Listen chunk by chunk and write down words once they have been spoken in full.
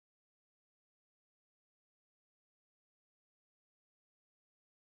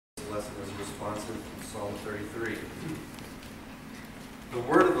responsive from Psalm 33. The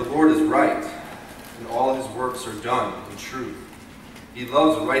word of the Lord is right, and all his works are done in truth. He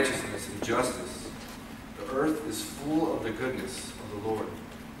loves righteousness and justice. The earth is full of the goodness of the Lord.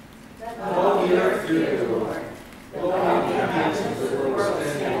 Let all the earth fear the Lord. Let all the inhabitants of the world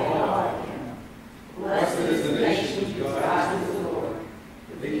stand in awe of him. Blessed is the nation whose God is the Lord.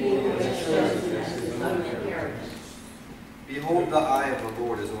 The people who have chosen as his own inheritance. Behold, the eye of the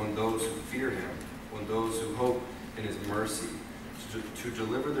Lord is on those who fear him, on those who hope in his mercy, to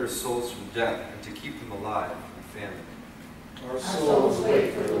deliver their souls from death and to keep them alive from famine. Our souls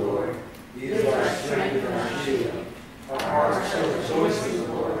wait for the Lord. He is our strength and our shield. Our hearts shall rejoice in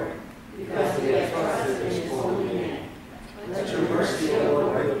the Lord, because we have trusted in his holy name. Let your mercy, O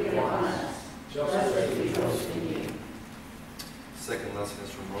Lord, be upon us, just as we trust in you. Second lesson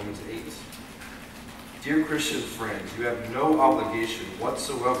is from Romans 8. Dear Christian friends, you have no obligation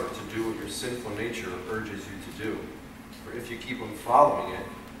whatsoever to do what your sinful nature urges you to do. For if you keep on following it,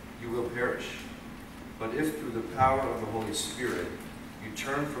 you will perish. But if through the power of the Holy Spirit you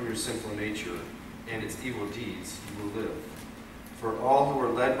turn from your sinful nature and its evil deeds, you will live. For all who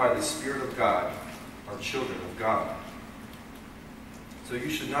are led by the Spirit of God are children of God. So you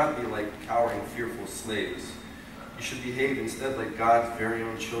should not be like cowering, fearful slaves. You should behave instead like God's very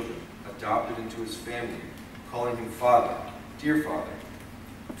own children, adopted into his family, calling him Father, dear Father.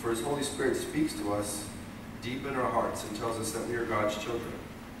 For his Holy Spirit speaks to us deep in our hearts and tells us that we are God's children.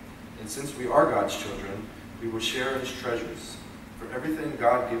 And since we are God's children, we will share in his treasures. For everything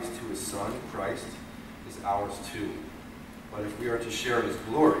God gives to his Son, Christ, is ours too. But if we are to share in his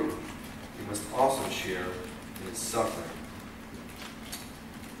glory, we must also share in his suffering.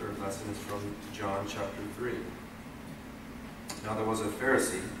 Third lesson is from John chapter 3. Now there was a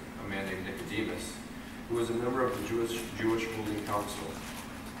Pharisee, a man named Nicodemus, who was a member of the Jewish ruling council.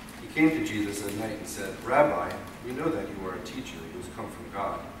 He came to Jesus at night and said, Rabbi, we know that you are a teacher who has come from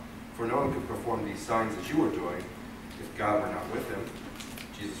God. For no one could perform these signs that you are doing if God were not with him.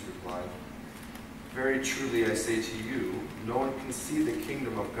 Jesus replied, Very truly I say to you, no one can see the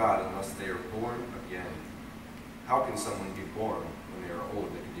kingdom of God unless they are born again. How can someone be born when they are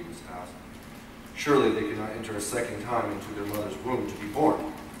old? Nicodemus asked. Surely they cannot enter a second time into their mother's womb to be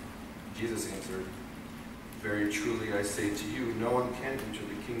born. Jesus answered, Very truly I say to you, no one can enter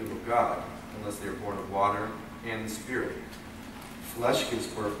the kingdom of God unless they are born of water and the Spirit. Flesh gives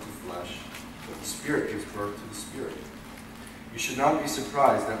birth to flesh, but the Spirit gives birth to the Spirit. You should not be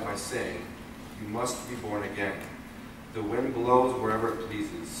surprised at my saying, You must be born again. The wind blows wherever it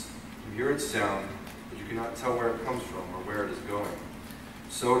pleases. You hear its sound, but you cannot tell where it comes from or where it is going.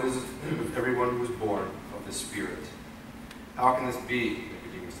 So it is with everyone who is born of the Spirit. How can this be?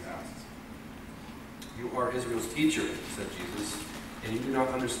 Nicodemus asked. You are Israel's teacher, said Jesus, and you do not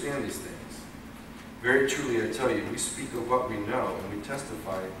understand these things. Very truly I tell you, we speak of what we know, and we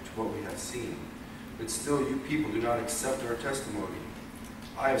testify to what we have seen. But still you people do not accept our testimony.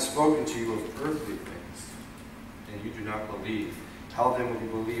 I have spoken to you of earthly things, and you do not believe. How then will you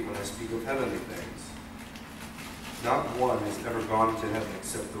believe when I speak of heavenly things? Not one has ever gone into heaven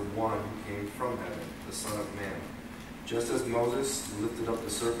except the one who came from heaven, the Son of Man. Just as Moses lifted up the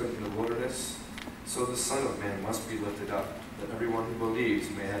serpent in the wilderness, so the Son of Man must be lifted up, that everyone who believes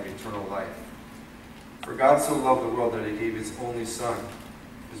may have eternal life. For God so loved the world that he gave his only Son,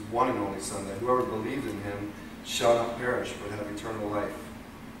 his one and only Son, that whoever believes in him shall not perish but have eternal life.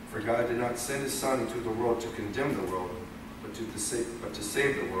 For God did not send his Son into the world to condemn the world, but to save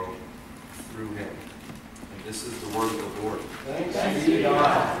the world through him. And this is the word of the Lord. Thanks be to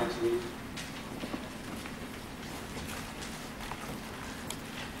God.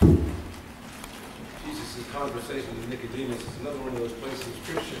 Jesus' conversation with Nicodemus is another one of those places in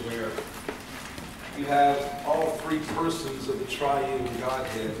Scripture where you have all three persons of the triune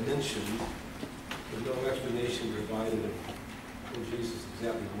Godhead mentioned, with no explanation provided of who Jesus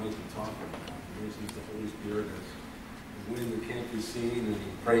exactly was talking about. He mentions the Holy Spirit as the wind that can't be seen, and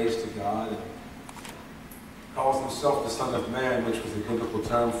he prays to God and calls himself the Son of Man, which was a biblical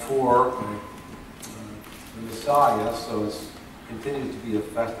term for the Messiah, so it continues to be a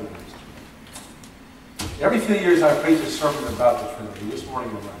festival. Every few years I preach a sermon about the Trinity. This morning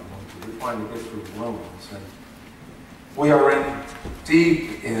I'm not going to. We're trying to get through Romans. And we are in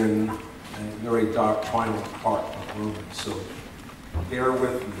deep in a very doctrinal part of Romans. So bear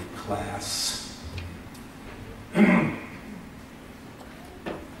with me, class.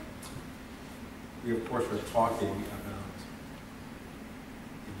 We, of course, are talking about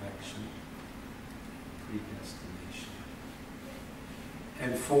election, predestination,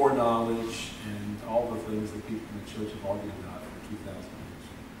 and foreknowledge, and all the things that people in the church have argued about for 2,000 years.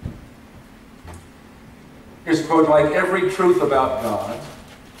 Here's a quote, like every truth about God,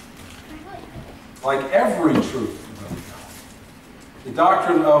 like every truth about God, the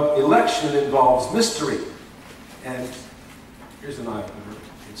doctrine of election involves mystery. And here's an eye-opener.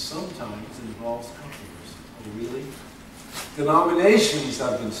 It sometimes involves controversy. Oh, really? Denominations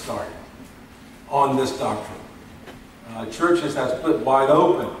have been started on this doctrine. Churches have split wide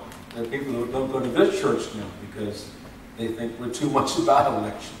open. There are people who don't go to this church now because they think we're too much about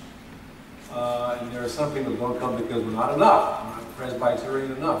election. And there are some people who don't come because we're not enough. We're not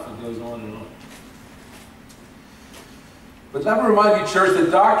Presbyterian enough. It goes on and on. But let me remind you, church,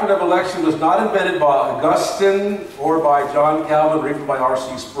 the doctrine of election was not invented by Augustine or by John Calvin or even by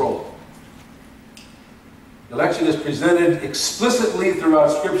R.C. Sproul. Election is presented explicitly throughout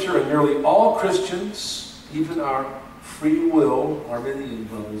Scripture, and nearly all Christians, even our free will Arminian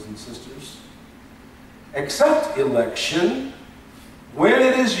brothers and sisters, accept election when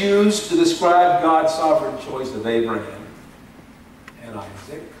it is used to describe God's sovereign choice of Abraham and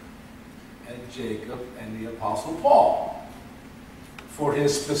Isaac and Jacob and the Apostle Paul for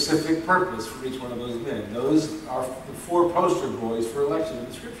his specific purpose for each one of those men. Those are the four poster boys for election in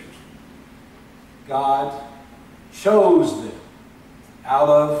the Scriptures. God chose them out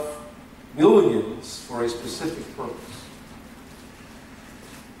of millions for a specific purpose.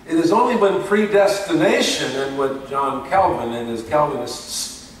 It is only when predestination and what John Calvin and his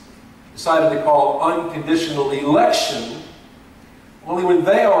Calvinists decided to call unconditional election, only when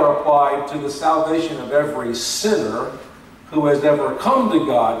they are applied to the salvation of every sinner who has ever come to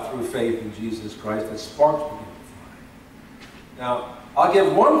God through faith in Jesus Christ, that sparks begin to fly. Now, I'll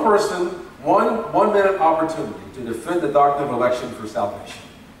give one person one minute opportunity to defend the doctrine of election for salvation.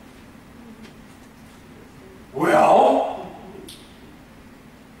 Well,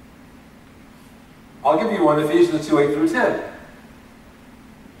 I'll give you one, Ephesians 2:8 through 10.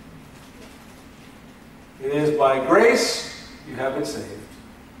 It is by grace you have been saved,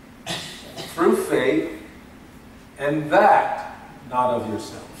 through faith, and that not of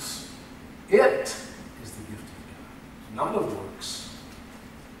yourselves. It is the gift of God, not of works,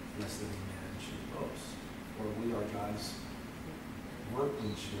 lest any man should boast. For we are God's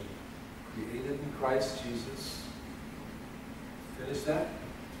workmanship, created in Christ Jesus. Finish that?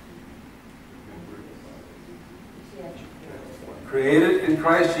 Created in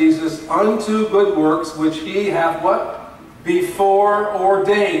Christ Jesus unto good works, which he hath what? Before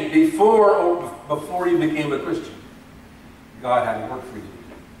ordained. Before you became a Christian, God had a work for you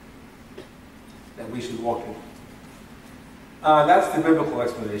that we should walk in. That's the biblical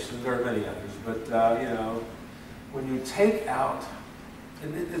explanation. There are many others, but you know, when you take out,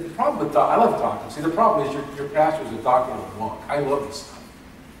 and the problem with I love doctrine. See, the problem is your pastor is a doctrinal wonk. I love this stuff,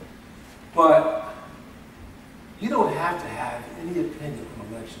 but you don't have to have any opinion on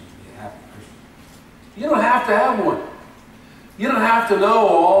election to be a happy Christian. You don't have to have one. You don't have to know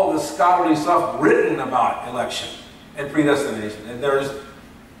all the scholarly stuff written about election and predestination. And there's,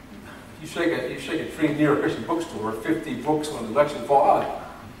 you shake a tree near a Christian bookstore, 50 books on election fall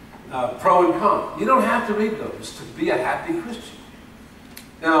out, pro and con. You don't have to read those to be a happy Christian.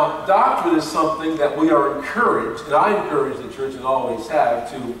 Now, doctrine is something that we are encouraged, and I encourage the church and always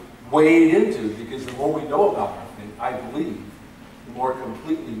have, to wade into, because the more we know about our thing, I believe, the more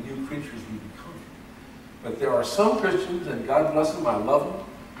completely new creatures we become. But there are some Christians, and God bless them, I love them,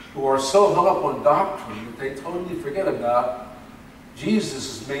 who are so hung up on doctrine that they totally forget about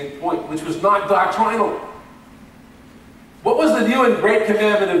Jesus' main point, which was not doctrinal. What was the new and great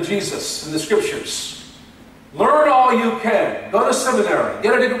commandment of Jesus in the Scriptures? Learn all you can. Go to seminary.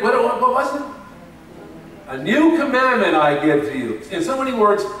 Get a, what was it? A new commandment I give to you. In so many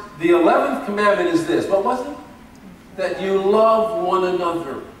words, the 11th commandment is this. What was it? That you love one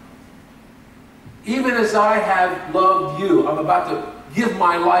another. Even as I have loved you. I'm about to give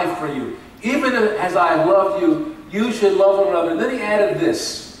my life for you. Even as I have loved you, you should love one another. And then he added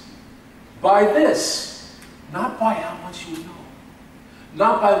this. By this, not by how much you know.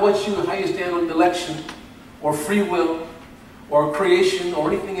 Not by how you stand on election, or free will, or creation,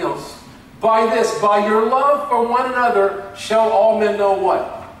 or anything else. By this, by your love for one another, shall all men know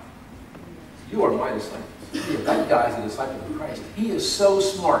what? You are my disciples. That guy's a disciple of Christ. He is so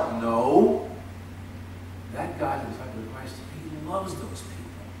smart. No. That guy's a disciple of Christ. He loves those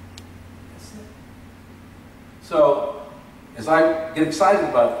people. That's it. So, as I get excited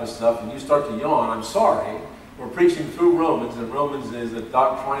about this stuff and you start to yawn, I'm sorry. We're preaching through Romans, and Romans is a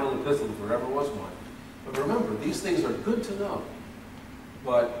doctrinal epistle if there ever was one. But remember, these things are good to know.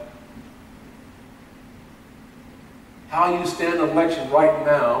 But how you stand on election right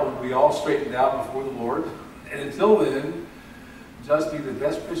now will be all straightened out before the Lord. And until then, Just be the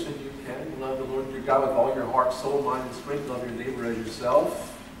best Christian you can. Love the Lord your God with all your heart, soul, mind, and strength. Love your neighbor as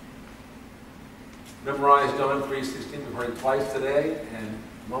yourself. Memorize John 3:16. We've heard it twice today. And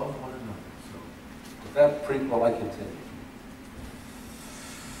love one another. So, with that prequel, I continue.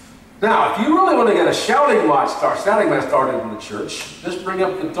 Now, if you really want to get a shouting match started in the church, just bring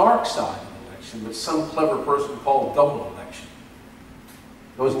up the dark side of the election that some clever person called double election.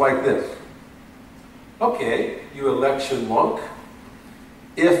 It goes like this. Okay, you election monk.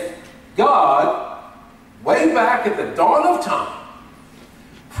 If God, way back at the dawn of time,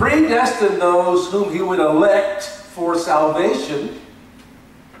 predestined those whom he would elect for salvation,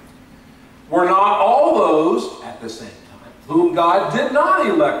 were not all those at the same time whom God did not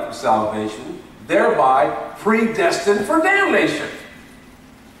elect for salvation, thereby predestined for damnation.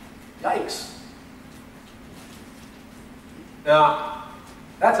 Yikes. Now,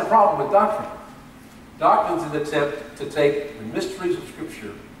 that's a problem with doctrine. Doctrine is an attempt to take the mysteries of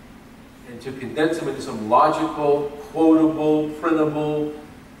Scripture and to condense them into some logical, quotable, printable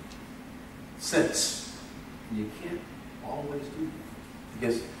sense. And you can't always do that.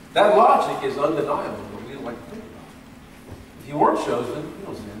 Because that logic is undeniable, but we don't like to think about it. If you weren't chosen, you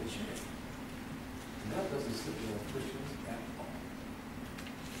don't stand a chance. And that doesn't sit well with Christians at all.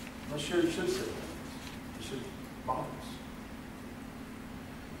 I'm not sure it should sit well. It should bother us.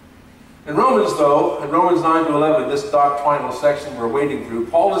 In Romans, though, in Romans 9 to 11, this doctrinal section we're wading through,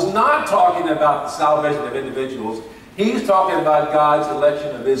 Paul is not talking about the salvation of individuals. He's talking about God's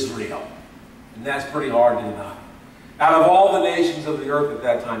election of Israel. And that's pretty hard to deny. Out of all the nations of the earth at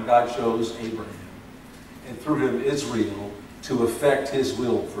that time, God chose Abraham. And through him, Israel, to effect his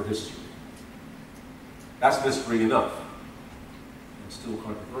will for history. That's mystery enough. And still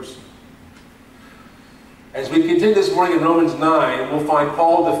controversial. As we continue this morning in Romans 9, we'll find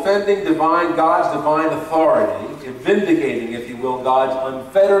Paul defending God's divine authority, and vindicating, if you will, God's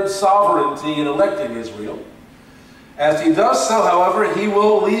unfettered sovereignty in electing Israel. As he does so, however, he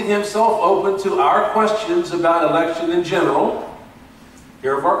will leave himself open to our questions about election in general.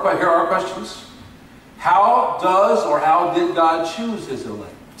 Here are our questions. How does or how did God choose his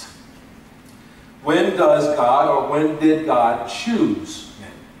elect? When does God or when did God choose?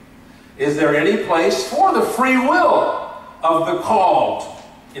 Is there any place for the free will of the called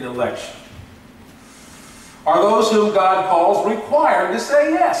in election? Are those whom God calls required to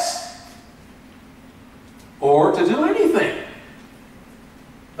say yes? Or to do anything?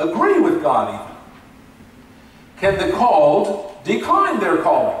 Agree with God even? Can the called decline their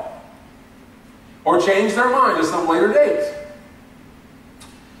calling? Or change their mind at some later date?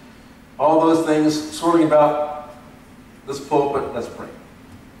 All those things swirling about this pulpit, let's pray.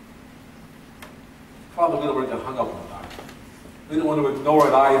 Father, we don't want to get hung up on that. We don't want to ignore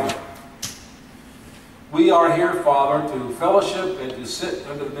it either. We are here, Father, to fellowship and to sit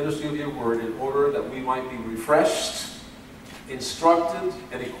under the ministry of your word in order that we might be refreshed, instructed,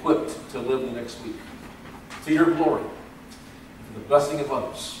 and equipped to live the next week to your glory and for the blessing of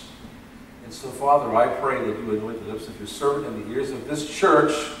others. And so, Father, I pray that you anoint the lips of your servant and the ears of this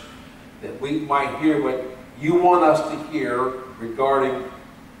church, that we might hear what you want us to hear regarding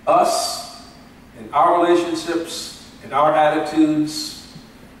us and our relationships and our attitudes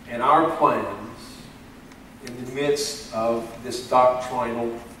and our plans in the midst of this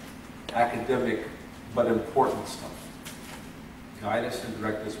doctrinal, academic, but important stuff. Guide us and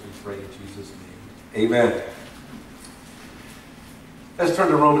direct us, we pray in Jesus' name. Amen. Let's turn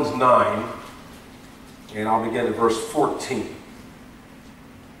to Romans 9, and I'll begin at verse 14.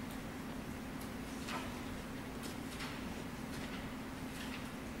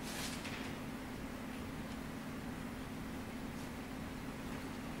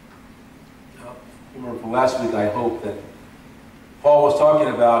 Remember from last week, I hope, that Paul was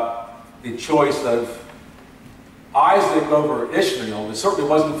talking about the choice of Isaac over Ishmael. It certainly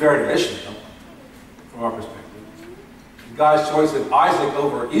wasn't fair to Ishmael, from our perspective. God's choice of Isaac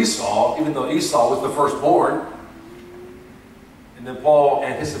over Esau, even though Esau was the firstborn. And then Paul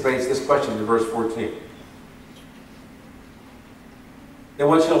anticipates this question in verse 14. Then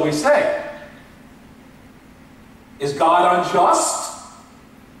what shall we say? Is God unjust?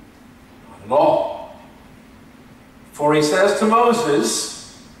 Not at all. For he says to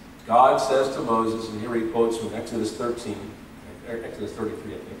Moses, God says to Moses, and here he quotes from Exodus 33,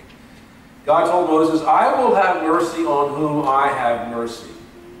 I think. God told Moses, I will have mercy on whom I have mercy.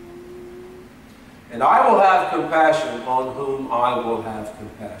 And I will have compassion on whom I will have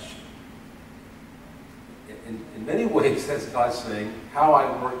compassion. In many ways, that's God saying, how I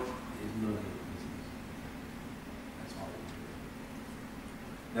work is none of your business. That's hard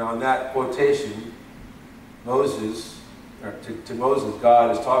to do. Now, in that quotation, Moses to Moses,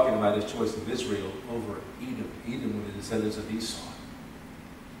 God is talking about his choice of Israel over Edom. Edom were the descendants of Esau.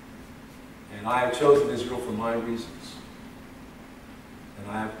 And I have chosen Israel for my reasons. And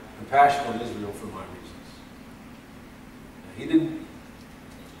I have compassion on Israel for my reasons. Now, he didn't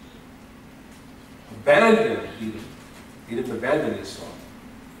abandon Edom. He didn't abandon Esau.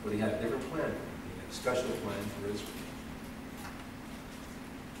 But he had a different plan. He had a special plan for Israel.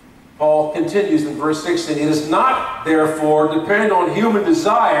 Paul continues in verse 16, it does not, therefore, depend on human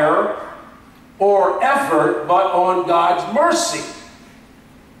desire or effort, but on God's mercy.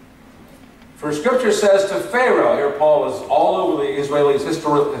 For Scripture says to Pharaoh, here Paul is all over the Israelis'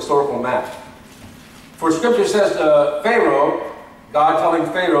 historical map. For Scripture says to Pharaoh, God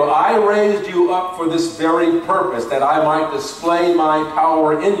telling Pharaoh, I raised you up for this very purpose, that I might display my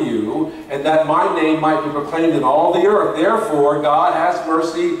power in you, and that my name might be proclaimed in all the earth. Therefore, God has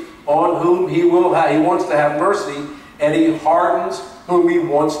mercy on whom he will have. He wants to have mercy, and he hardens whom he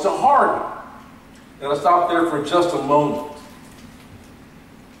wants to harden. Now, let's stop there for just a moment.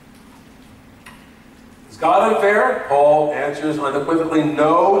 Is God unfair? Paul answers unequivocally,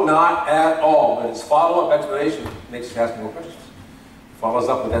 no, not at all. But his follow-up explanation makes us ask more questions. Follows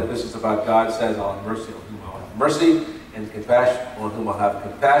up with that business about God says, I'll have mercy on whom I'll have mercy, and compassion on whom I'll have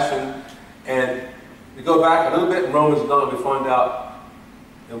compassion. And we go back a little bit in Romans 9, we find out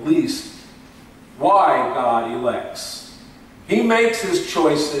at least why God elects. He makes his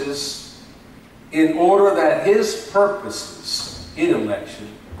choices in order that his purposes in election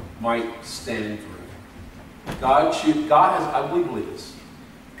might stand forever. God has, I believe this,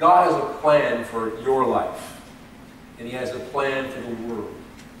 God has a plan for your life. And he has a plan for the world.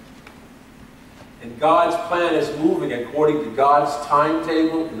 And God's plan is moving according to God's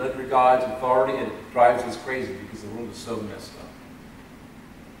timetable and under God's authority, and it drives us crazy because the world is so messed up.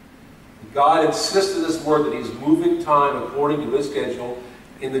 God insists in His Word that He's moving time according to His schedule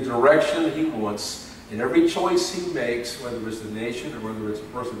in the direction He wants. And every choice He makes, whether it's the nation or whether it's a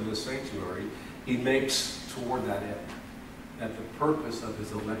person in the sanctuary, He makes toward that end, that the purpose of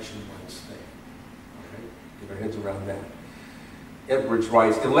His election might stand. Get our heads around that. Edwards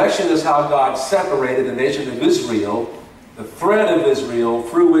writes, election is how God separated the nation of Israel, the thread of Israel,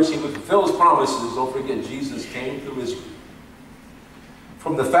 through which He would fulfill His promises. Don't forget, Jesus came through Israel.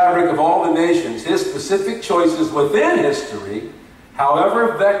 From the fabric of all the nations, His specific choices within history,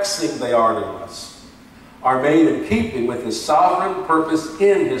 however vexing they are to us, are made in keeping with His sovereign purpose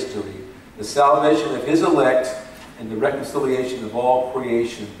in history, the salvation of His elect and the reconciliation of all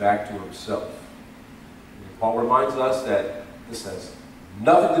creation back to Himself. Paul reminds us that this has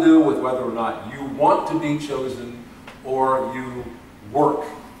nothing to do with whether or not you want to be chosen or you work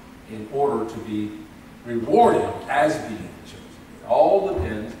in order to be rewarded as being chosen. It all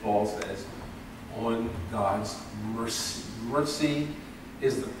depends, Paul says, on God's mercy. Mercy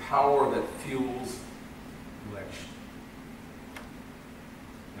is the power that fuels election.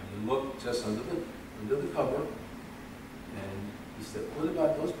 Now you look just under the cover and you said, what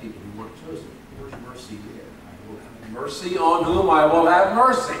about those people who weren't chosen? Where's mercy there? I will have mercy on whom I will have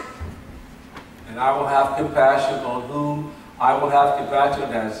mercy. And I will have compassion on whom I will have compassion.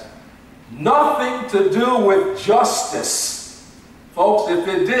 It has nothing to do with justice. Folks, if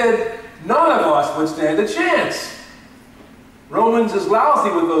it did, none of us would stand a chance. Romans is lousy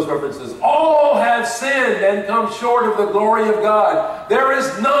with those references. All have sinned and come short of the glory of God. There is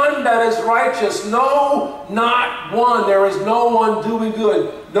none that is righteous. No, not one. There is no one doing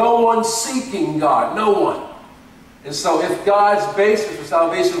good. No one seeking God. No one. And so if God's basis for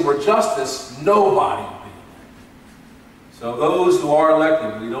salvation were justice, nobody would be elected. So those who are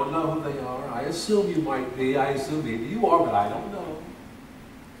elected, we don't know who they are. I assume you might be. I assume maybe you are, but I don't know.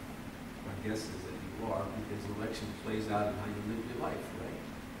 My guess is that you are, because election plays out in how you live your life, right?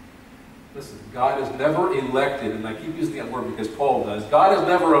 Listen, God has never elected, and I keep using that word because Paul does, God has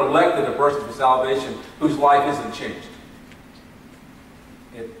never elected a person for salvation whose life isn't changed.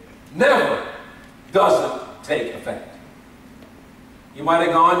 It never doesn't take effect. You might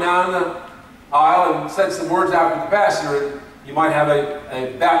have gone down the aisle and said some words after the pastor, and you might have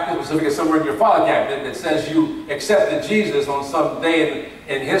a baptism certificate somewhere in your file cabinet that says you accepted Jesus on some day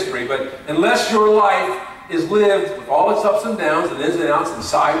in history, but unless your life is lived with all its ups and downs and ins and outs and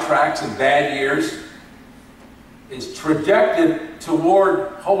sidetracks and bad years, is trajected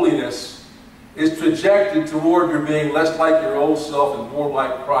toward holiness, is trajected toward your being less like your old self and more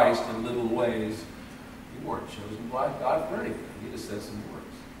like Christ in little ways, you weren't chosen by God for anything. He just said some words.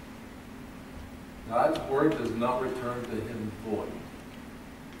 God's word does not return to Him void.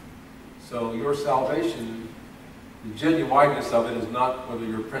 So your salvation The genuineness of it is not whether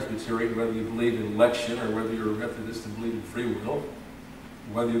you're Presbyterian, whether you believe in election, or whether you're a Methodist and believe in free will,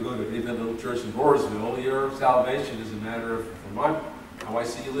 whether you go to any little church in Boersville. Your salvation is a matter of, how I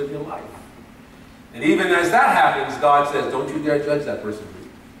see you live your life. And even as that happens, God says, don't you dare judge that person.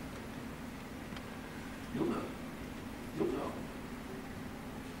 You'll know. You'll know.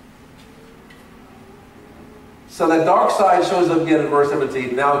 So that dark side shows up again in verse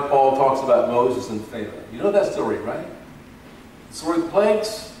 17. Now Paul talks about Moses and Pharaoh. You know that story, right? The story of the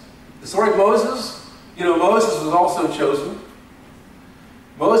plagues. The story of Moses. You know, Moses was also chosen.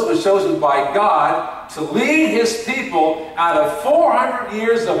 Moses was chosen by God to lead his people out of 400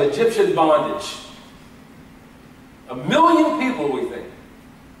 years of Egyptian bondage. 1 million people, we think,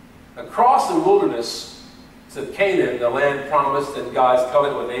 across the wilderness to Canaan, the land promised in God's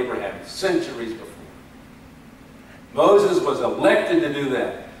covenant with Abraham, centuries before. Moses was elected to do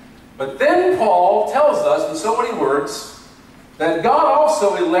that. But then Paul tells us in so many words that God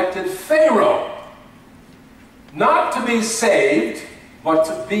also elected Pharaoh, not to be saved, but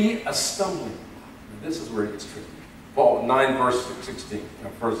to be a stumbling block. And this is where it gets tricky. Paul 9 verse 16,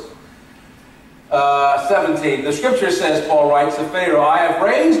 verse 17. The scripture says, Paul writes to Pharaoh, I have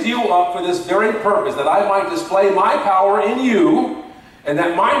raised you up for this very purpose, that I might display my power in you, and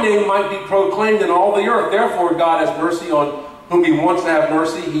that my name might be proclaimed in all the earth. Therefore God has mercy on whom he wants to have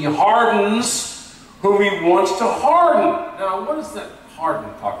mercy. He hardens whom he wants to harden. Now, what is that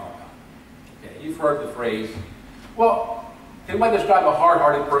harden talking about? Okay, you've heard the phrase. Well, can anybody describe a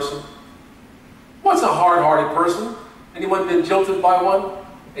hard-hearted person? What's a hard-hearted person? Anyone been jilted by one?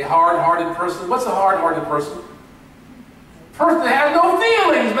 A hard-hearted person? What's a hard-hearted person? Person that has no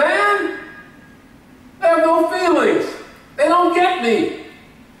feelings, man. They have no feelings. They don't get me.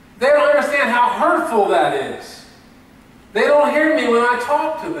 They don't understand how hurtful that is. They don't hear me when I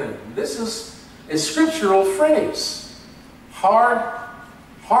talk to them. This is a scriptural phrase.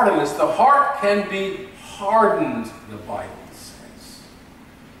 Hardness. The heart can be hardened, the Bible says.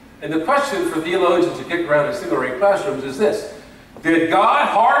 And the question for theologians to kick around in seminary classrooms is this. Did God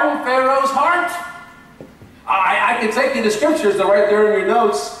harden Pharaoh's heart? I could take you to scriptures that are right there in your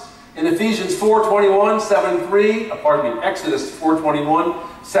notes. In Ephesians 4:21, 7:3, Exodus 4:21,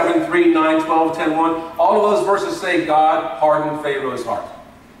 7:3, 9:12, 10:1. All of those verses say God hardened Pharaoh's heart.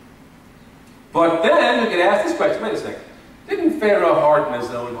 But then you could ask this question, wait a second. Didn't Pharaoh harden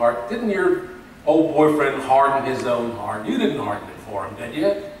his own heart? Didn't your old boyfriend harden his own heart? You didn't harden it for him, did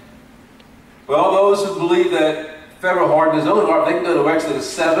you? Well, those who believe that Pharaoh hardened his own heart, they can go to Exodus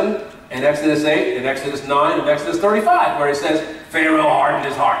 7 and Exodus 8 and Exodus 9 and Exodus 35, where it says Pharaoh hardened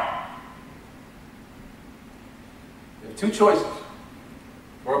his heart. You have two choices.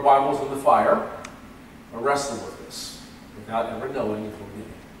 Throw our Bibles in the fire or wrestle with this without ever knowing if we're getting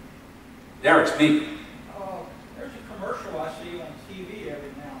it. Derek, speak. There's a commercial I see on TV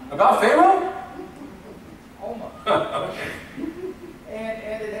every now and then. About Pharaoh? Almost. Okay. And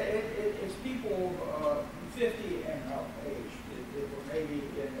it's people 50 and up age, or maybe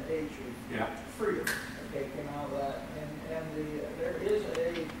in the age of freedom, okay, and all that. And there is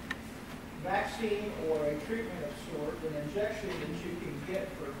a vaccine or a treatment of sorts, an injection that you can get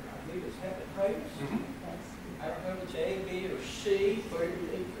for, I believe it's hepatitis. Mm-hmm. I don't know if it's A, B, or C, but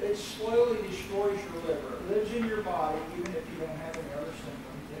it slowly destroys your liver. It lives in your body even if you don't have any other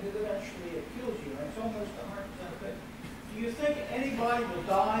symptoms, and it eventually kills you, and it's almost 100% effective. Do you think anybody will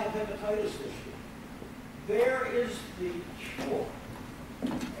die of hepatitis this year? There is the cure,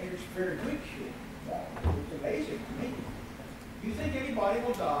 and it's a very good cure. Wow, it's amazing to me. Do you think anybody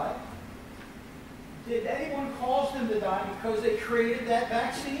will die? Did anyone cause them to die because they created that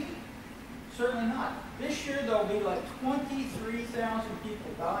vaccine? Certainly not. This year there'll be like 23,000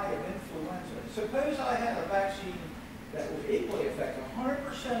 people die of influenza. Suppose I had a vaccine that was equally effective,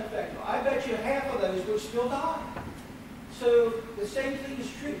 100% effective. I bet you half of those would still die. So the same thing is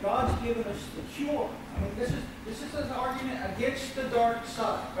true. God's given us the cure. I mean, this is an argument against the dark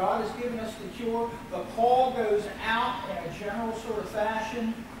side. God has given us the cure. The call goes out in a general sort of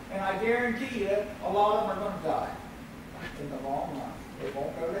fashion, and I guarantee you, a lot of them are going to die in the long run. They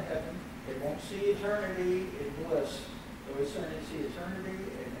won't go to heaven. They won't see eternity in bliss. They'll certainly see eternity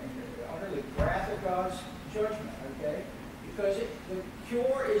under the wrath of God's judgment, okay? Because the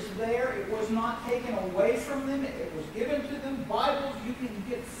cure is there. It was not taken away from them. It was given to them. Bibles you can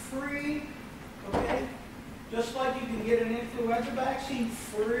get free, okay? Just like you can get an influenza vaccine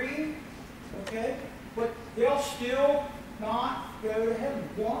free, okay? But they'll still not go to heaven.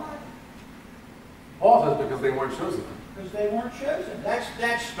 Why? Paul says because they weren't chosen. Because they weren't chosen. That's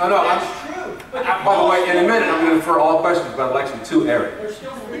true. But by the way, in a minute, I'm going to defer all questions about election to Eric there's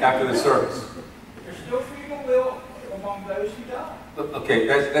still freedom after the service. There's still freedom of will. among those who die. Okay,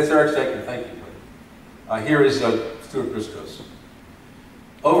 that's Eric Steckman. Thank you. Here is Stuart Briscoe's.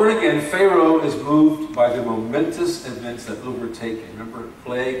 Over and again, Pharaoh is moved by the momentous events that overtake him. Remember,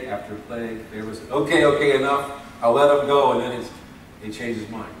 plague after plague. Pharaoh said, okay, enough. I'll let him go. And then he changed his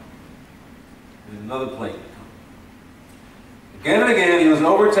mind. And another plague would come. Again and again, he was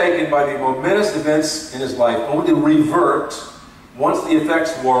overtaken by the momentous events in his life, only to revert, once the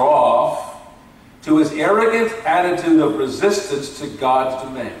effects wore off, to his arrogant attitude of resistance to God's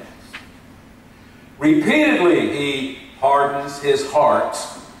demands. Repeatedly, he hardens his heart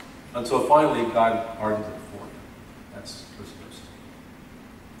until finally God hardens it for him. That's verse 16.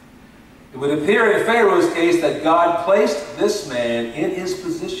 It would appear in Pharaoh's case that God placed this man in his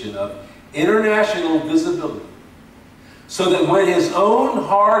position of international visibility, so that when his own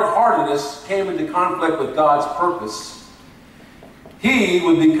hard-heartedness came into conflict with God's purpose, he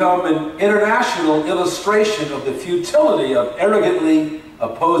would become an international illustration of the futility of arrogantly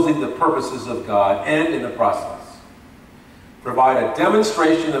opposing the purposes of God, and in the process provide a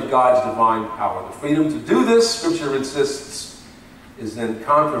demonstration of God's divine power. The freedom to do this, Scripture insists, is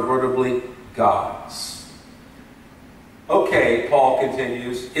incontrovertibly God's. Okay, Paul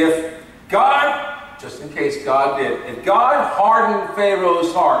continues, if God, just in case God did, if God hardened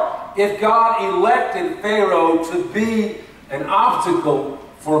Pharaoh's heart, if God elected Pharaoh to be an obstacle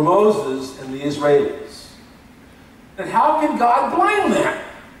for Moses and the Israelis, then how can God blame them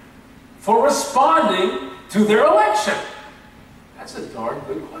for responding to their election? That's a darn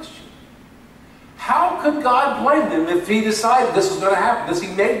good question. How could God blame them if he decided this was going to happen? Because he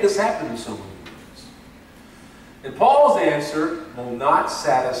made this happen in so many ways. And Paul's answer will not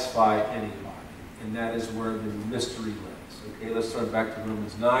satisfy anybody. And that is where the mystery lies. Okay, let's turn back to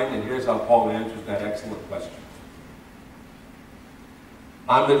Romans 9. And here's how Paul answers that excellent question.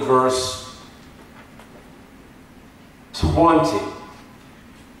 I'm in verse 20.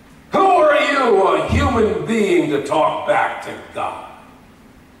 Who are you, a human being, to talk back to God?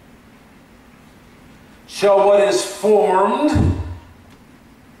 Shall what is formed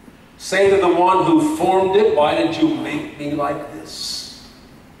say to the one who formed it, why did you make me like this?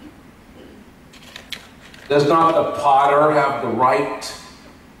 Does not the potter have the right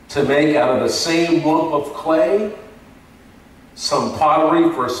to make out of the same lump of clay some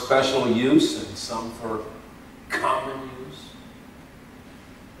pottery for special use and some for common use?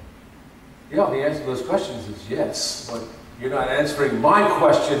 Yeah, the answer to those questions is yes, but you're not answering my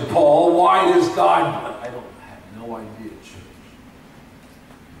question, Paul. Why does God? I don't have no idea, church.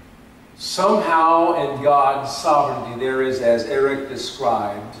 Somehow in God's sovereignty there is, as Eric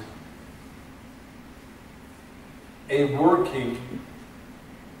described, a working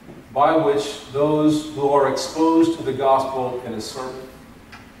by which those who are exposed to the gospel in a sermon,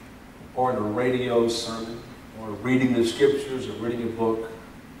 or in a radio sermon, or reading the scriptures, or reading a book,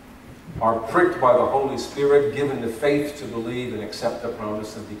 are pricked by the Holy Spirit, given the faith to believe and accept the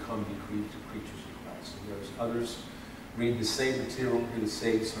promise and become creatures of Christ. And there's others read the same material, hear the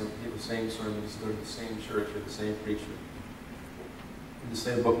same sermons, go to the same church, hear the same preacher, read the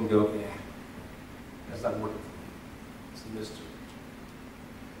same book and go, yeah, that's not working for me. It's a mystery.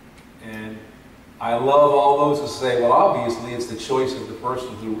 And I love all those who say, well, obviously it's the choice of the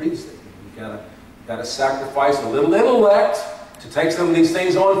person who reads it. You've got to sacrifice a little intellect to take some of these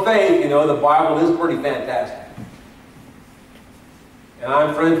things on faith. You know, the Bible is pretty fantastic. And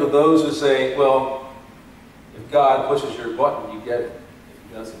I'm friends with those who say, well, if God pushes your button, you get it. If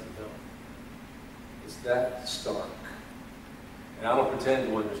he doesn't, you don't. It's that stark. And I don't pretend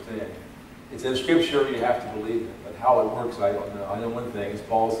to understand. It's in Scripture, you have to believe it. But how it works, I don't know. I know one thing, as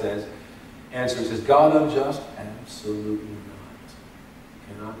Paul says, answers, is God unjust? Absolutely not.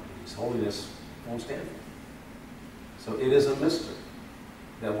 Cannot be. His holiness won't stand for it. So it is a mystery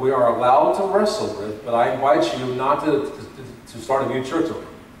that we are allowed to wrestle with, but I invite you not to start a new church over.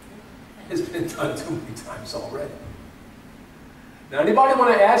 It's been done too many times already. Now, anybody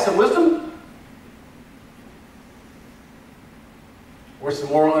want to add some wisdom? Or some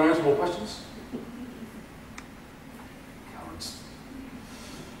more unanswerable questions? Cowards.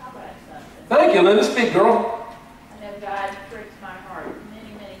 How about something? Thank you, Linda. Speak, girl. I know God pricked my heart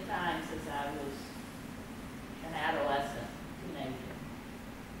many, many times as I was an adolescent, teenager.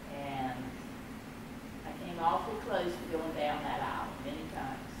 And I came awfully close to going down that aisle many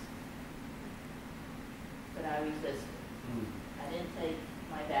times. But I resisted. I didn't take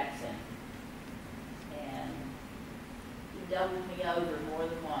my vaccine. And he doubled me over more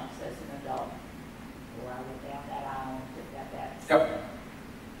than once as an adult, before I went down that aisle and took that vaccine. Yep.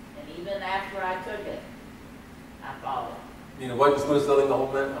 And even after I took it, I followed. You know, what was still in the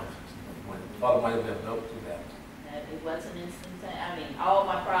whole man? No. Thought it might have been. Nope, too bad. It wasn't instantaneous. I mean, all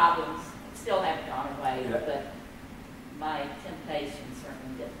my problems still haven't gone away, Yeah. but my temptations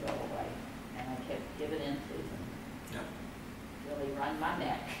certainly didn't go away. And I kept giving in to them. Yeah. Really run my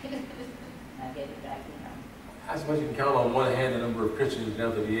neck. And I gave it back to him. I suppose you can count on one hand the number of Christians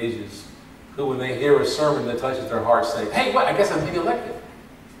down through the ages who, when they hear a sermon that touches their heart, say, hey, what? I guess I'm being elected.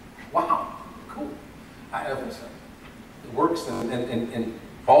 Wow, cool. I think so. It works, and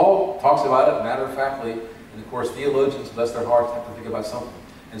Paul talks about it matter-of-factly, and of course theologians, bless their hearts, have to think about something.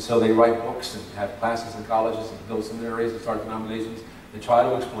 And so they write books and have classes in colleges and build seminaries and start denominations that try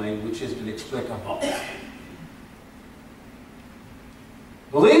to explain which is inexplicable.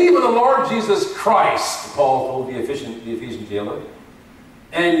 Believe in the Lord Jesus Christ, Paul told the Ephesian jailer,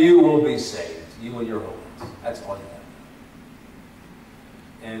 and you will be saved, you and your whole house. That's all you have.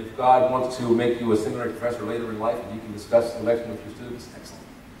 And if God wants to make you a seminary professor later in life and you can discuss election with your students, excellent.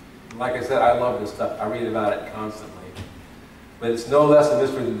 And like I said, I love this stuff. I read about it constantly. But it's no less a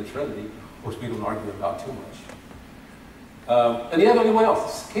mystery than the Trinity, which we don't argue about too much. And you have anyone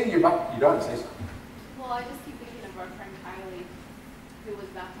else? Katie, you're about to say something. Well, I just keep thinking of our friend Kylie, who was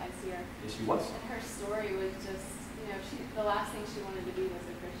baptized here. Yes, she was. And her story was just, the last thing she wanted to be was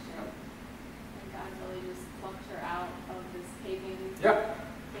a Christian. And God really just plucked her out of this pagan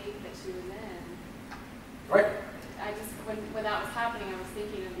faith that she was in. Right. When that was happening, I was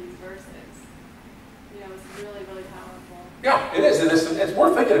thinking of these verses. It was really, really powerful. Yeah, it is. And it's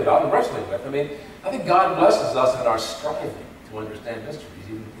worth thinking about and wrestling with. I mean, I think God blesses us in our striving to understand mysteries,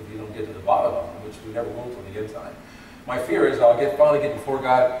 even if you don't get to the bottom of them, which we never will till the end time. My fear is I'll finally get before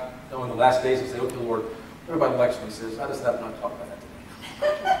God in the last days and say, okay, Lord, what about election? He says, I just have not talked about that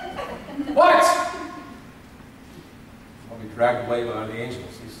today. What? I'll be dragged away by the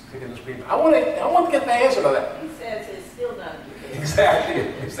angels. He's kicking and screaming. I want to get the answer to that. He says it's still not good.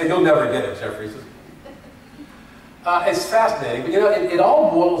 Exactly. He said, you'll never get it, Jeffrey. He says, it's fascinating, but it all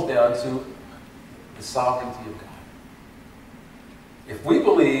boils down to the sovereignty of God. If we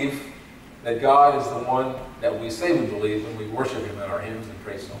believe that God is the one that we say we believe when we worship Him in our hymns and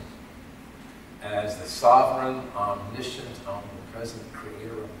praise songs, as the sovereign, omniscient, omnipresent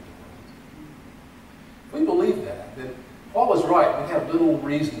creator of the world, if we believe that, then Paul is right. We have little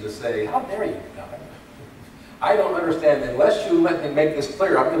reason to say, how dare you, God? I don't understand. Unless you let me make this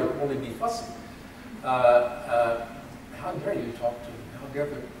clear, I'm going to only be fussy. How dare you talk to me? How dare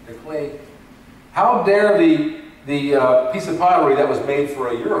the clay? How dare the piece of pottery that was made for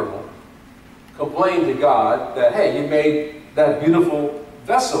a urinal complain to God that, hey, you made that beautiful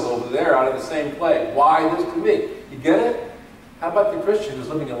vessel over there out of the same clay. Why this to me? You get it? How about the Christian who's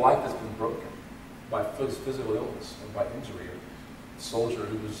living a life that's been broken by physical illness or by injury, or a soldier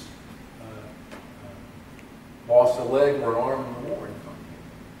who's lost a leg or an arm in the war?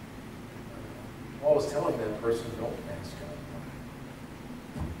 Paul was telling that person, don't ask God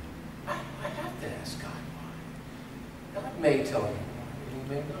why. I have to ask God why. God may tell you why, and He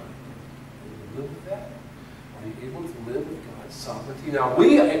may not. Are you live with that? Are you able to live with God's sovereignty? Now,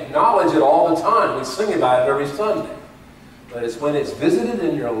 we acknowledge it all the time. We sing about it every Sunday. But it's when it's visited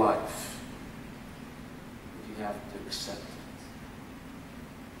in your life that you have to accept it.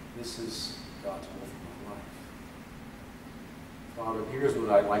 This is God's will for my life. Father, here's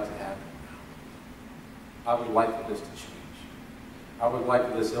what I'd like to happen. I would like for this to change. I would like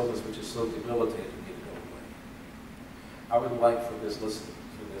for this illness, which is so debilitating, me to go away. I would like for this, listen,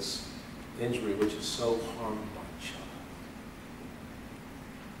 for this injury, which has so harmed my child.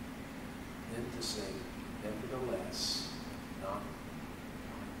 Then to say, nevertheless, not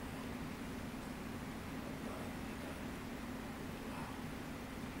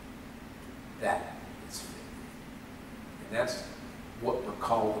that is faith. And that's what we're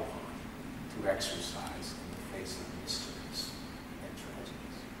called upon to exercise in the face of mysteries and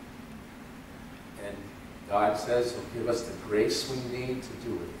tragedies. And God says He'll give us the grace we need to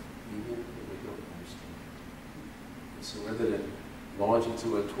do it, even if we don't understand it. And so rather than launch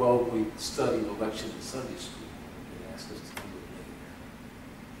into a 12-week study of election in Sunday school, He asks us to do it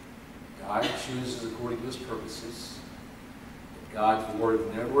later. God chooses according to His purposes. And God's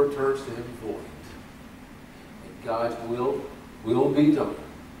word never returns to Him void. And God's will be done.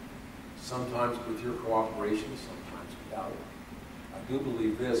 Sometimes with your cooperation, sometimes without it. I do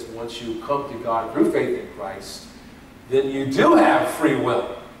believe this, once you come to God through faith in Christ, then you do have free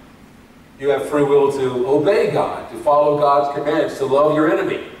will. You have free will to obey God, to follow God's commands, to love your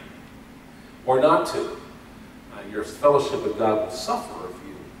enemy, or not to. Your fellowship with God will suffer if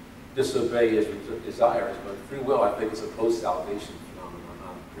you disobey His desires, but free will, I think, is a post-salvation phenomenon,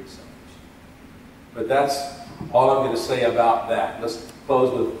 not a pre-salvation. But that's all I'm going to say about that. Let's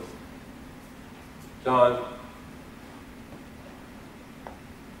close with John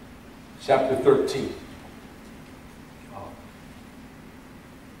chapter 13.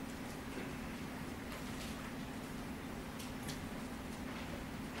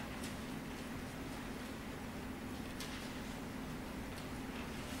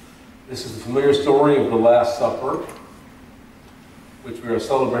 This is the familiar story of the Last Supper, which we are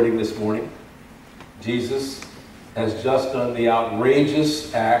celebrating this morning. Jesus has just done the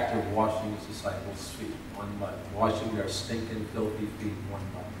outrageous act of washing his disciples' feet, one by one, washing their stinking, filthy feet one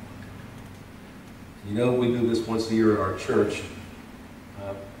by one. You know, we do this once a year at our church.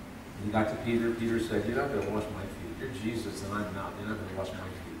 He got to Peter. Peter said, "You're not going to wash my feet. You're Jesus, and I'm not. You're not going to wash my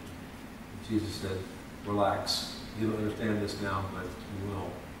feet." And Jesus said, "Relax. You don't understand this now, but you will.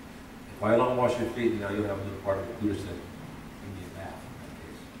 If I don't wash your feet now, you'll have no part of it." Peter said, "Give me a bath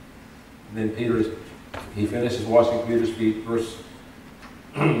in that case." And then he finishes washing Peter's feet. Verse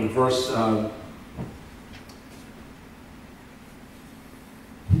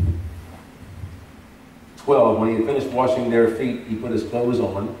 12, when he had finished washing their feet, he put his clothes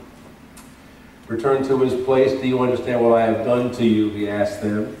on, returned to his place. "Do you understand what I have done to you?" he asked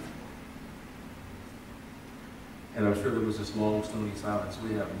them. And I'm sure there was this long, stony silence.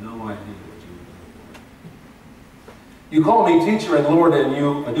 We have no idea what you were doing. "You call me teacher and Lord, and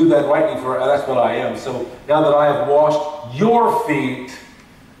you do that rightly, for that's what I am. So now that I have washed your feet,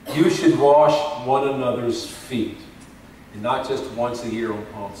 you should wash one another's feet." And not just once a year on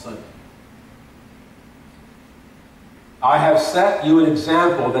Palm Sunday. "I have set you an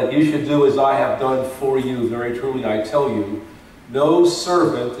example that you should do as I have done for you. Very truly, I tell you, no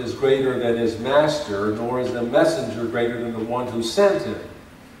servant is greater than his master, nor is the messenger greater than the one who sent him.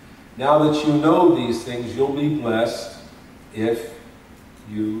 Now that you know these things, you'll be blessed if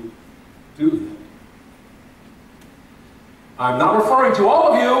you do them." I'm not referring to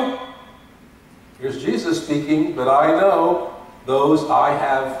all of you. Here's Jesus speaking, "But I know those I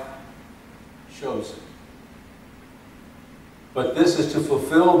have chosen." But this is to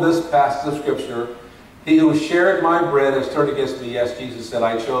fulfill this passage of Scripture. "He who shared my bread has turned against me." Yes, Jesus said,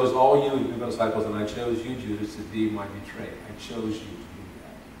 "I chose all you to be my disciples, and I chose you, Judas, to be my betrayer." I chose you to do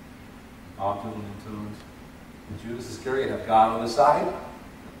that. Bob Dylan intoned, "Did Judas Iscariot have God on his side?"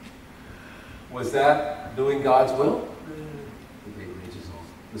 Was that doing God's will? The debate rages on.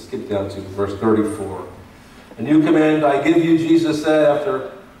 Let's skip down to verse 34. "A new command I give you," Jesus said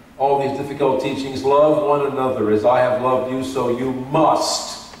after all these difficult teachings, "love one another. As I have loved you, so you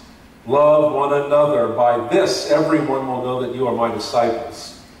must love one another. By this, everyone will know that you are my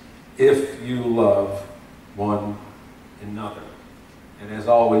disciples, if you love one another." And as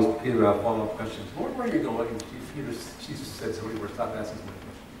always, Peter had follow-up questions. "Lord, where are you going?" And Jesus said, "So we're stop asking so many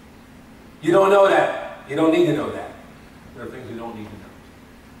questions. You don't know that. You don't need to know that. There are things you don't need to know.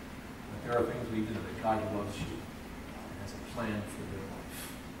 But there are things we need to know that God loves you and has a plan for your life.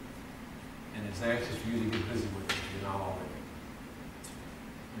 And is anxious for you to get busy with it if you're not already.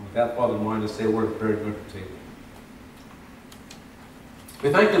 And with that thought in mind, let's say a word of prayer and go to the table. We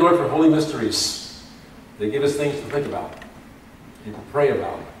thank you, Lord, for holy mysteries. They give us things to think about and to pray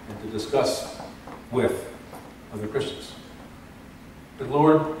about and to discuss with other Christians. But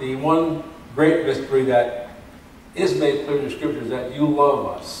Lord, the one great mystery that is made clear in the Scripture is that you love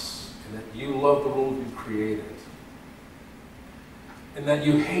us and that you love the world you created. And that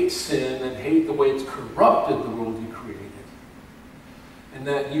you hate sin and hate the way it's corrupted the world you created. And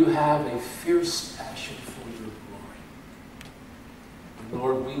that you have a fierce passion for your glory. And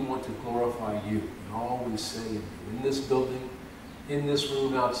Lord, we want to glorify you in all we say and do. In this building, in this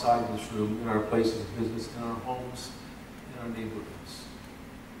room, outside this room, in our places of business, in our homes, in our neighborhoods.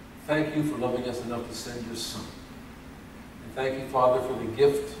 Thank you for loving us enough to send your Son. And thank you, Father, for the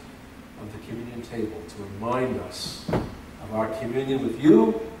gift of the communion table to remind us of our communion with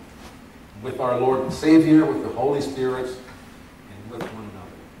you, with our Lord and Savior, with the Holy Spirit, and with one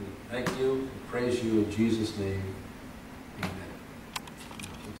another. We thank you and praise you in Jesus' name.